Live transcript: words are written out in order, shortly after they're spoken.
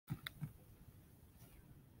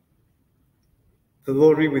The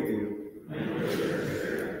Lord be with you.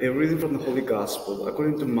 A reading from the Holy Gospel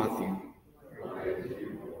according to Matthew.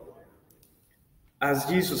 As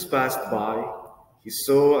Jesus passed by, he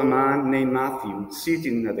saw a man named Matthew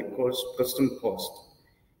sitting at the custom post.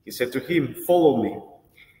 He said to him, "Follow me."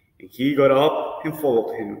 And he got up and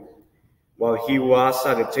followed him. While he was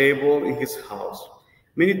at a table in his house,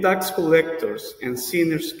 many tax collectors and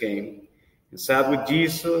sinners came and sat with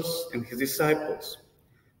Jesus and his disciples.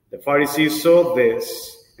 The Pharisees saw this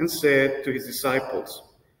and said to his disciples,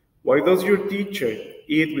 "Why does your teacher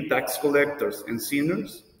eat with tax collectors and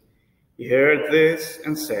sinners?" He heard this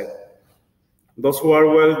and said, "Those who are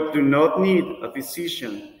well do not need a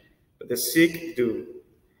physician, but the sick do.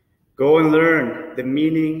 Go and learn the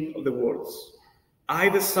meaning of the words. I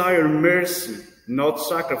desire mercy, not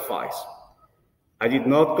sacrifice. I did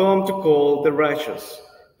not come to call the righteous,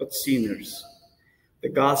 but sinners." The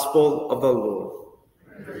Gospel of the Lord.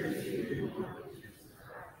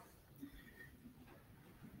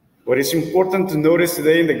 What is important to notice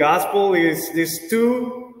today in the Gospel is these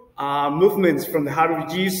two movements from the heart of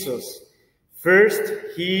Jesus. First,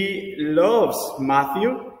 he loves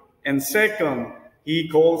Matthew, and second, he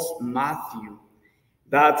calls Matthew.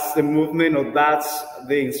 That's the movement, or that's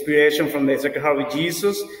the inspiration from the Sacred Heart of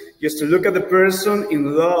Jesus, just to look at the person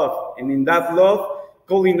in love, and in that love,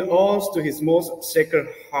 calling us to his most sacred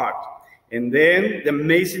heart. And then the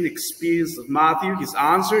amazing experience of Matthew, his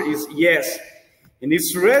answer is yes. And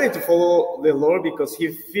he's ready to follow the Lord because he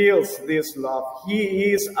feels this love.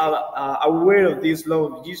 He is aware of this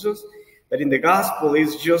love of Jesus, that in the Gospel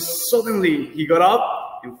is just suddenly he got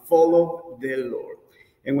up and followed the Lord.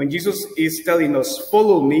 And when Jesus is telling us,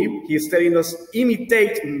 "Follow me," he is telling us,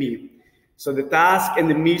 "Imitate me." So the task and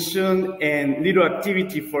the mission and little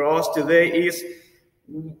activity for us today is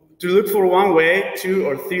to look for one way, two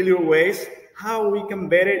or three little ways, how we can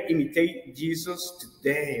better imitate Jesus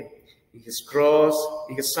today. In his cross,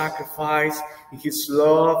 in his sacrifice, in his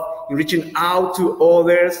love, in reaching out to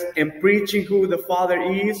others and preaching who the Father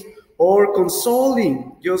is, or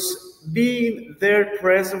consoling, just being there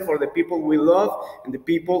present for the people we love and the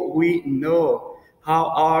people we know. How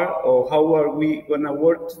are we going to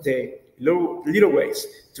work today? Little ways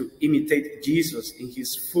to imitate Jesus in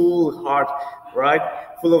his full heart, right?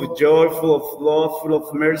 Full of joy, full of love, full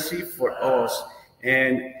of mercy for us.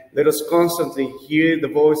 And let us constantly hear the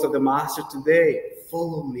voice of the Master today.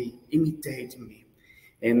 Follow me, imitate me.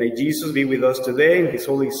 And may Jesus be with us today in his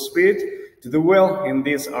Holy Spirit to do well in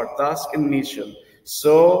this our task and mission.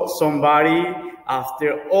 So somebody,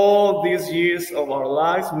 after all these years of our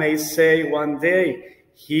lives, may say one day,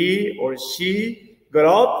 he or she got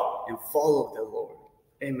up and followed the Lord.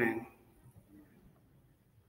 Amen.